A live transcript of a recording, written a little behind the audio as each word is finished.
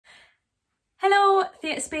Hello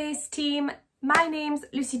Theatre Space team, my name's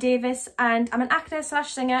Lucy Davis and I'm an actor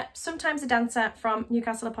slash singer, sometimes a dancer from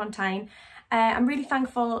Newcastle upon Tyne. I'm really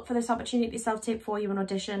thankful for this opportunity to self-tape for you an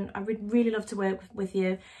audition. I would really love to work with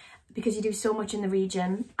you because you do so much in the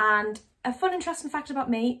region. And a fun interesting fact about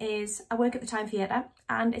me is I work at the Tyne Theatre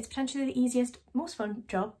and it's potentially the easiest, most fun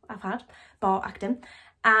job I've had, bar acting.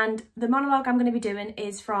 And the monologue I'm going to be doing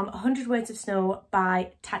is from 100 Words of Snow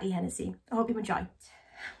by Tati Hennessy. I hope you enjoy.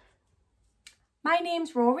 My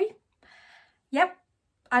name's Rory. Yep,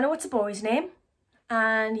 I know it's a boy's name.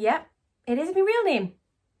 And yep, it is my real name.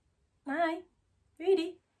 Aye,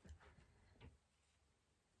 really.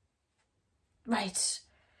 Right,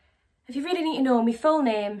 if you really need to know, my full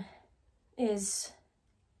name is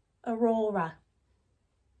Aurora.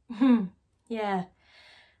 Yeah,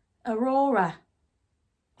 Aurora.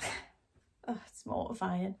 Oh, it's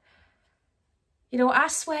mortifying. You know, I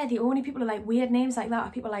swear the only people who like weird names like that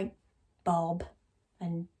are people like Bob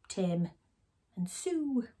and Tim and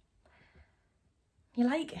Sue. You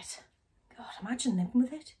like it? God, imagine living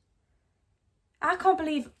with it. I can't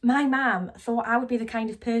believe my mum thought I would be the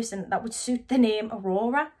kind of person that would suit the name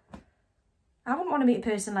Aurora. I wouldn't want to meet a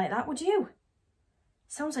person like that, would you?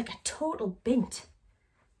 Sounds like a total bint.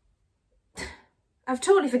 I've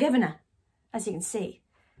totally forgiven her, as you can see.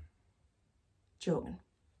 Joking.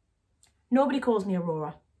 Nobody calls me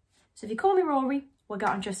Aurora. So if you call me Rory, we'll get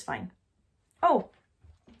on just fine. Oh,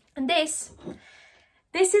 and this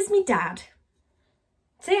is me dad.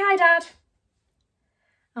 Say hi, Dad.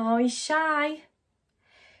 Oh, he's shy.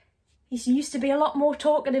 He used to be a lot more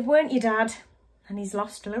talkative, weren't you, Dad? And he's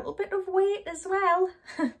lost a little bit of weight as well.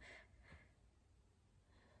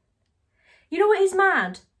 You know what is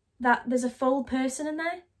mad? That there's a full person in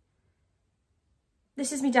there.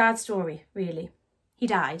 This is my dad's story, really. He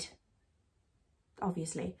died,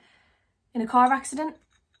 obviously, in a car accident.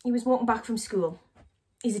 He was walking back from school.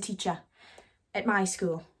 He's a teacher at my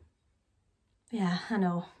school. Yeah, I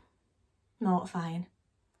know. Mortifying.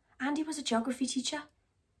 And he was a geography teacher.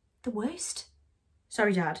 The worst.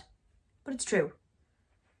 Sorry, Dad, but it's true.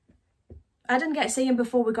 I didn't get to see him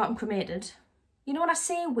before we got him cremated. You know, when I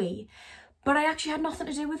say we, but I actually had nothing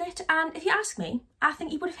to do with it. And if you ask me, I think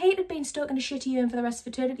he would have hated being stuck in a shitty urn for the rest of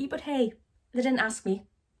eternity. But hey, they didn't ask me.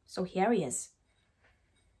 So here he is.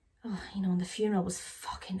 Oh, you know, and the funeral was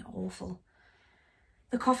fucking awful.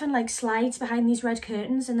 The coffin like slides behind these red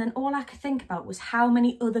curtains and then all I could think about was how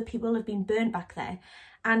many other people have been burnt back there.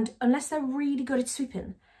 And unless they're really good at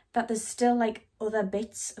sweeping, that there's still like other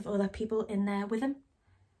bits of other people in there with him.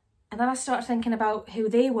 And then I started thinking about who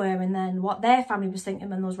they were and then what their family was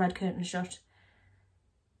thinking when those red curtains shut.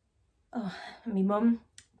 Oh, and my mum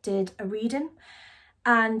did a reading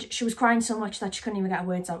and she was crying so much that she couldn't even get her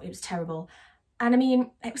words out. It was terrible. And I mean,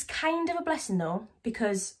 it was kind of a blessing though,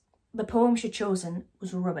 because the poem she'd chosen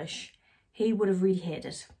was rubbish. He would have really hated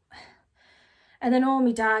it. And then all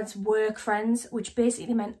my dad's work friends, which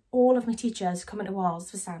basically meant all of my teachers coming to ours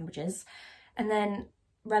for sandwiches. And then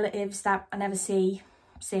relatives that I never see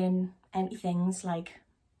saying empty things like,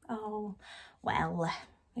 oh, well,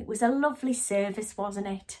 it was a lovely service, wasn't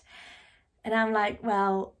it? And I'm like,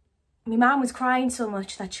 well, my mum was crying so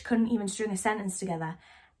much that she couldn't even string a sentence together.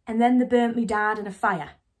 And then they burnt me dad in a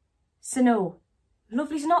fire. So no,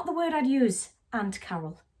 lovely's not the word I'd use, Aunt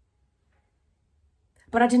Carol.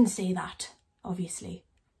 But I didn't say that, obviously.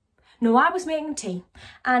 No, I was making tea,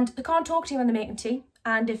 and they can't talk to you when they're making tea.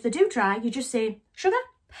 And if they do try, you just say, sugar,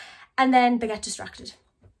 and then they get distracted.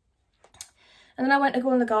 And then I went to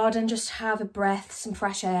go in the garden, just have a breath, some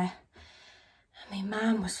fresh air. And my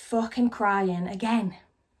mum was fucking crying again.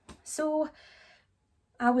 So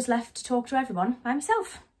I was left to talk to everyone by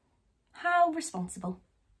myself. How responsible.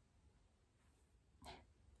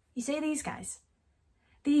 You see these guys?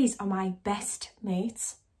 These are my best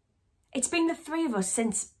mates. It's been the three of us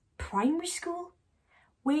since primary school.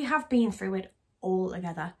 We have been through it all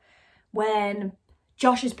together. When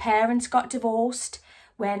Josh's parents got divorced,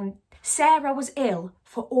 when Sarah was ill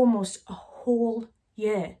for almost a whole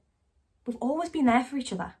year. We've always been there for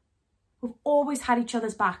each other. We've always had each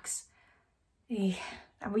other's backs.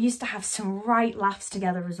 And we used to have some right laughs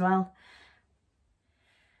together as well.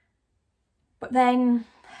 But then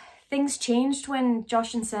things changed when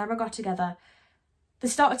Josh and Sarah got together. They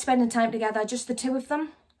started spending time together, just the two of them,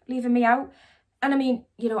 leaving me out. And I mean,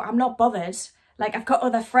 you know, I'm not bothered. Like, I've got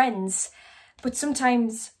other friends. But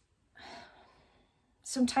sometimes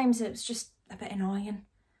it was just a bit annoying.